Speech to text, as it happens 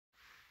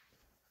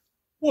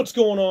What's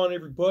going on,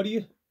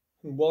 everybody?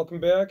 And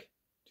welcome back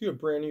to a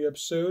brand new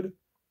episode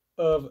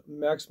of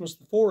Maximus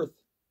the Fourth.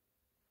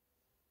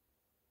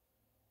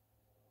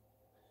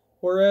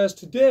 Whereas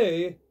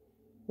today,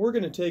 we're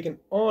going to take an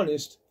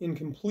honest and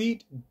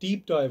complete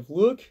deep dive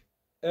look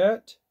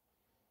at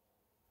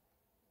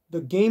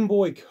the Game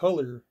Boy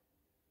Color.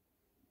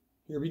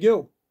 Here we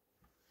go.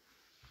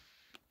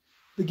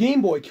 The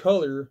Game Boy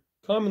Color,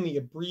 commonly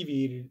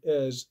abbreviated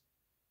as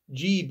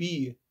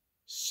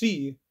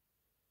GBC,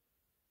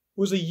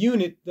 was a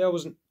unit that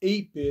was an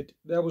 8-bit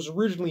that was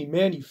originally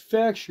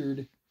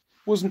manufactured,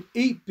 was an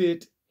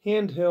 8-bit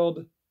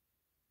handheld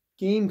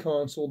game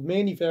console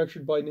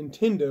manufactured by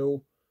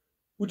Nintendo,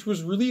 which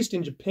was released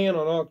in Japan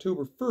on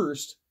October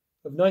 1st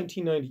of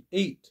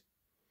 1998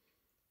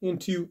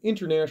 into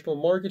international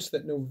markets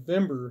that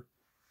November.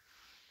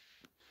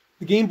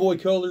 The Game Boy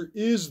Color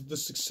is the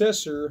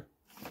successor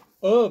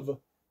of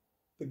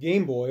the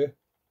Game Boy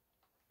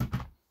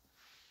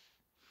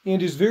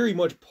and is very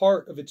much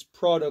part of its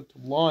product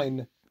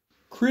line.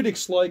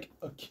 Critics like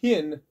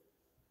Akin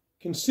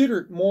consider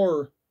it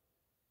more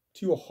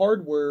to a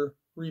hardware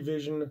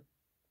revision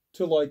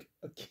to like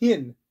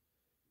Akin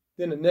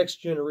than a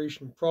next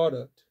generation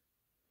product.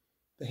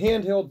 The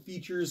handheld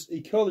features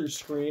a color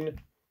screen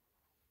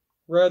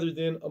rather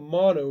than a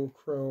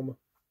monochrome,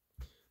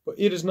 but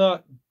it is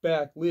not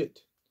backlit.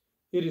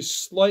 It is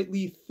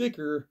slightly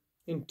thicker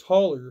and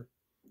taller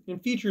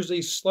and features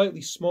a slightly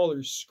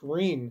smaller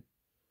screen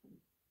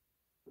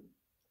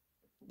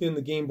than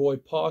the Game Boy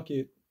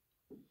Pocket.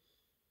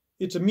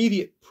 Its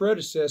immediate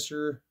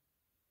predecessor,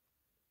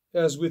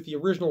 as with the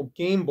original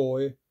Game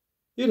Boy,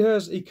 it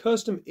has a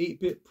custom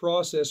 8-bit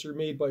processor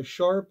made by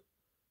Sharp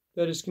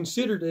that is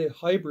considered a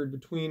hybrid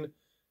between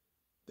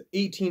the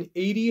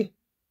 1880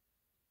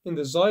 and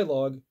the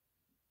Zilog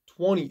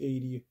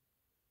 2080.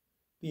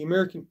 The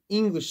American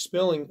English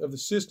spelling of the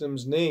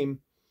system's name,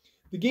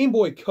 the Game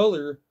Boy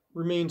Color,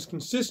 remains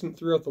consistent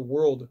throughout the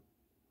world.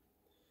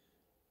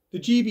 The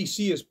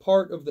GBC is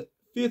part of the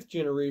 5th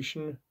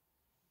generation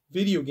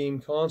video game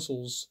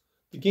consoles.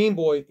 The Game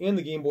Boy and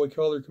the Game Boy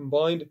Color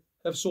combined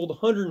have sold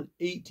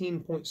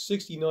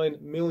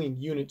 118.69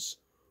 million units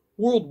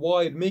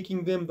worldwide,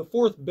 making them the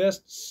 4th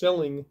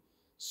best-selling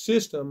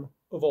system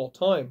of all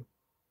time.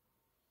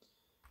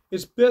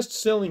 Its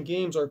best-selling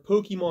games are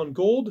Pokemon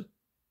Gold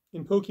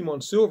and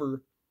Pokemon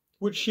Silver,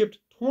 which shipped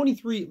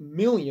 23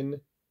 million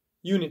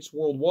units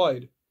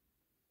worldwide.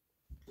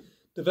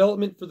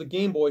 Development for the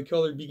Game Boy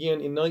Color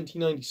began in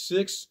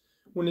 1996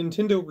 when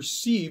Nintendo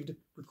received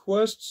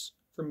requests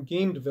from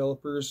game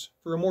developers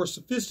for a more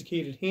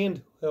sophisticated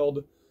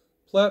handheld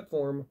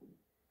platform,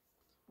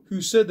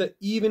 who said that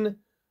even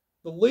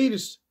the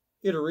latest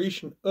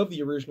iteration of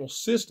the original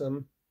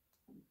system,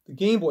 the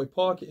Game Boy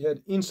Pocket,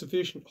 had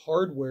insufficient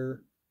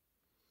hardware.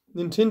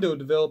 Nintendo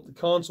developed the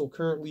console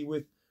currently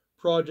with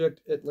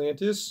Project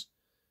Atlantis.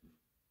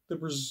 The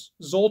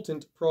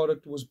resultant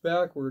product was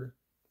backward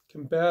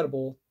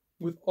compatible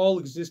with all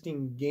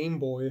existing Game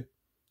Boy,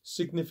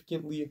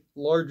 significantly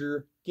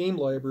larger game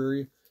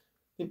library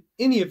than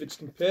any of its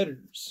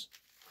competitors.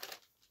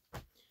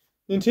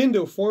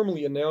 Nintendo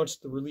formally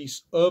announced the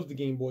release of the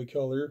Game Boy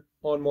Color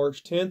on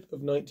March 10th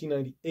of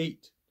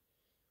 1998.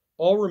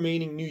 All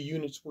remaining new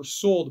units were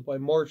sold by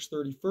March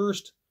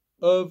 31st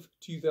of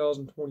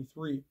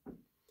 2023.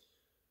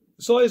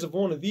 The size of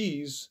one of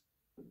these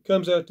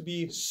comes out to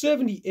be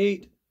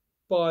 78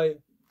 by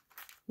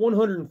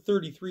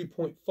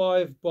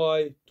 133.5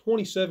 by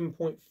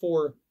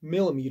 27.4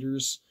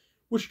 millimeters,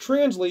 which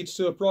translates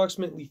to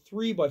approximately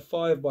 3 by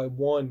 5 by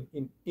 1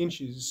 in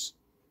inches.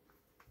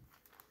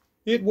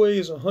 It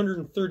weighs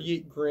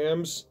 138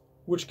 grams,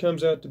 which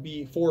comes out to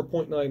be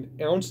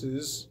 4.9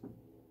 ounces,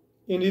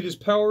 and it is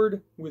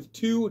powered with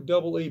 2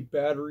 AA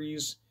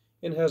batteries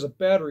and has a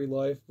battery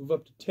life of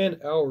up to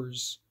 10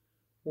 hours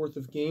worth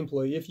of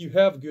gameplay if you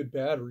have good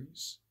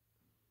batteries.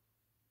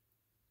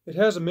 It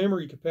has a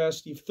memory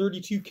capacity of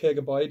 32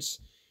 gigabytes,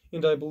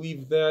 and I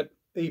believe that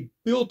a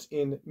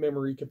built-in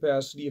memory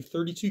capacity of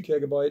 32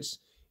 gigabytes,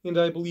 and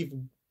I believe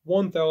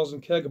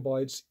 1000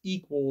 gigabytes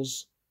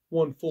equals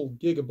 1 full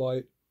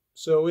gigabyte.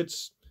 So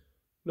it's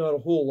not a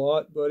whole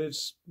lot, but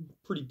it's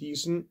pretty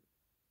decent.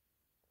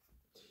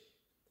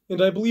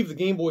 And I believe the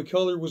Game Boy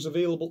Color was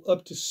available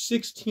up to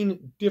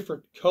 16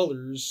 different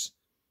colors,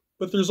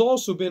 but there's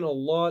also been a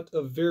lot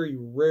of very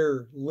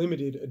rare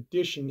limited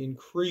edition and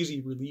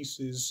crazy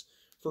releases.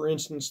 For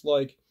instance,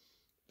 like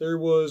there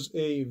was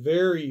a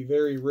very,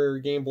 very rare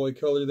Game Boy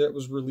Color that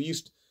was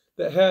released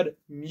that had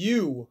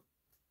Mew,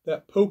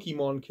 that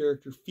Pokemon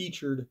character,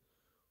 featured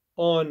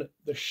on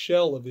the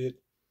shell of it.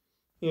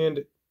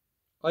 And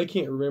I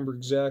can't remember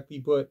exactly,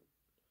 but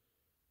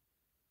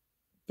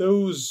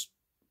those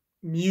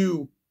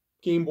Mew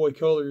Game Boy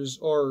Colors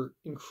are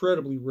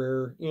incredibly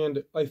rare,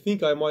 and I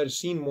think I might have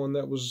seen one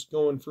that was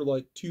going for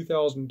like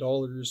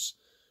 $2,000.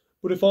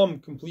 But if I'm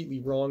completely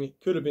wrong,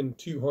 it could have been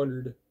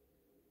 $200.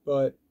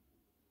 But,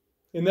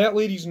 and that,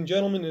 ladies and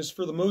gentlemen, is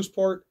for the most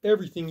part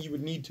everything you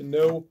would need to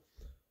know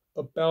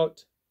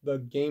about the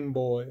Game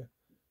Boy.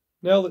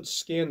 Now let's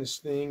scan this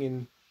thing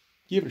and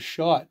give it a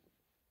shot.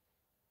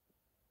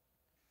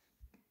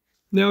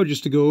 Now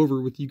just to go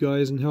over with you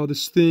guys and how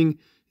this thing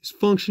is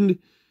functioned.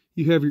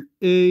 You have your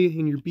A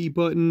and your B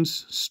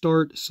buttons,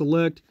 start,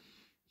 select.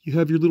 You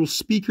have your little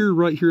speaker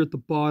right here at the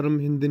bottom,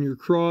 and then your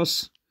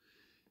cross.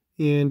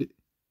 And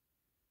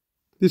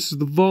this is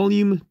the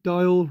volume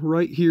dial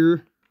right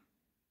here.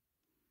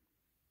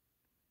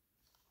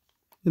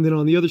 And then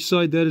on the other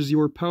side, that is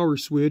your power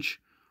switch,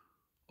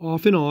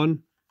 off and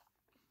on.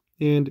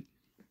 And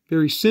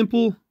very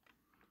simple,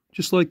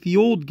 just like the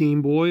old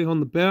Game Boy. On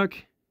the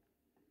back,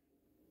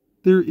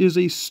 there is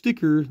a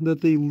sticker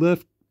that they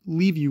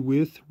leave you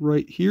with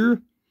right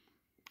here.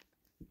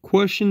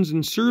 Questions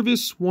and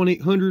service,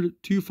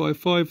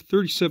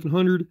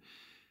 1-800-255-3700.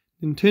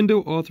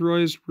 Nintendo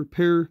authorized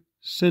repair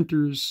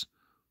centers.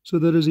 So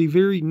that is a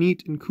very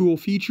neat and cool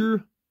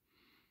feature.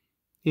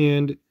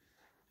 And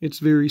it's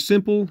very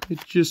simple.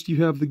 It's just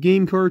you have the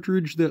game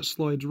cartridge that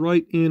slides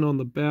right in on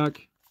the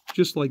back,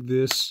 just like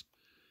this.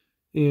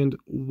 And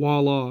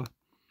voila.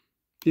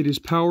 It is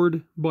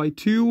powered by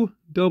 2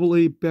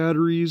 AA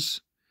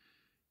batteries,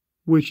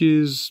 which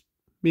is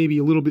maybe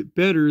a little bit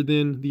better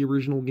than the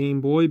original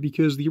Game Boy,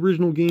 because the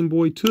original Game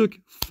Boy took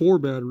 4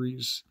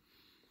 batteries.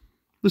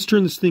 Let's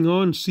turn this thing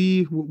on and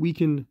see what we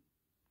can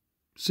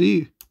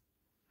see.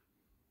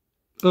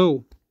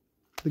 Oh,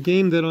 the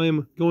game that I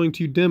am going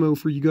to demo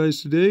for you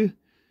guys today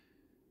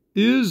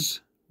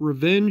is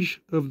Revenge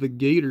of the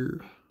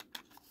Gator.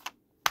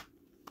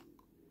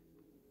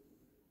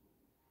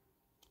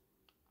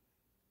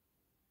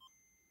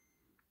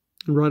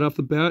 And right off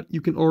the bat, you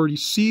can already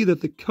see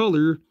that the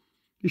color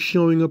is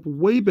showing up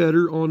way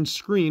better on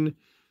screen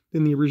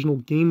than the original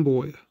Game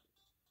Boy.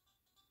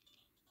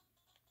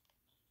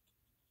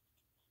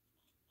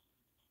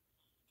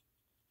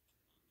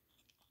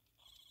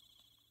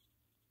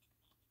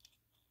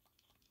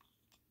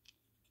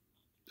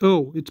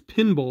 Oh, it's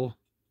pinball.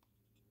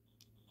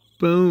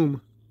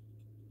 Boom.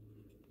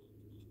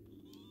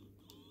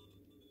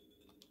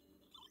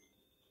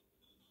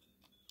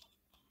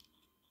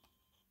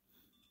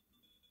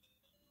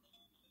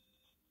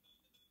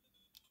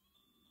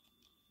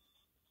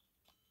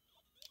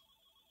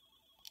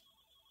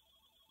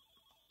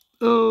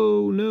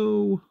 Oh,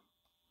 no.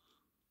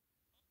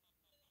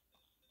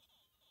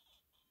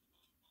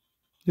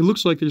 It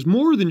looks like there's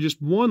more than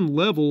just one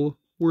level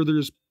where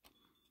there's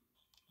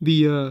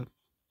the,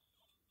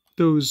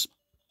 those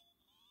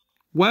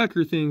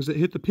whacker things that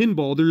hit the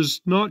pinball.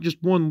 There's not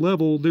just one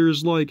level,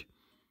 there's like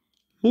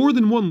more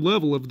than one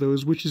level of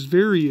those, which is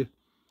very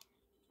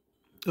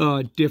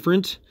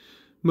different.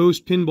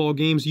 Most pinball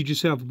games, you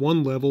just have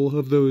one level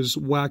of those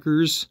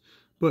whackers,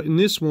 but in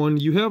this one,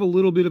 you have a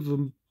little bit of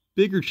a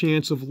bigger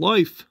chance of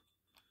life.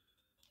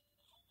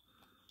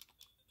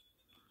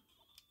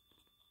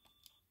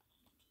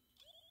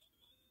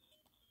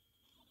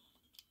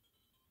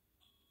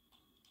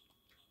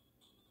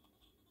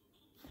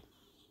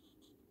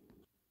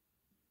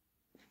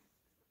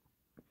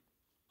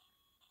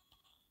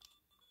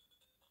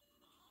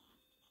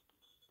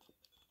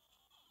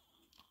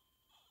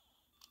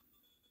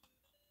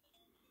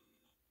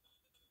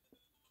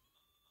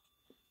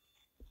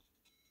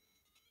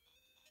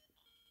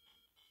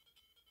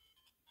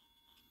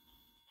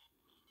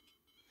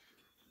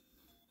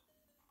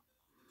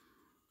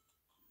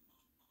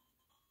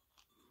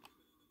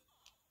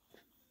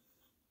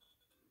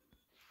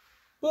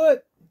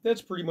 But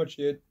that's pretty much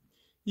it.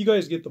 You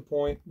guys get the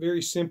point.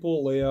 Very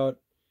simple layout.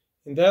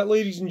 And that,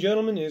 ladies and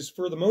gentlemen, is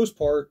for the most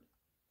part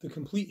the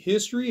complete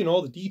history and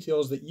all the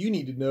details that you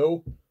need to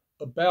know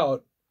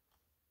about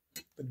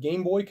the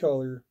Game Boy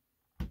Color.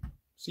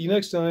 See you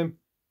next time.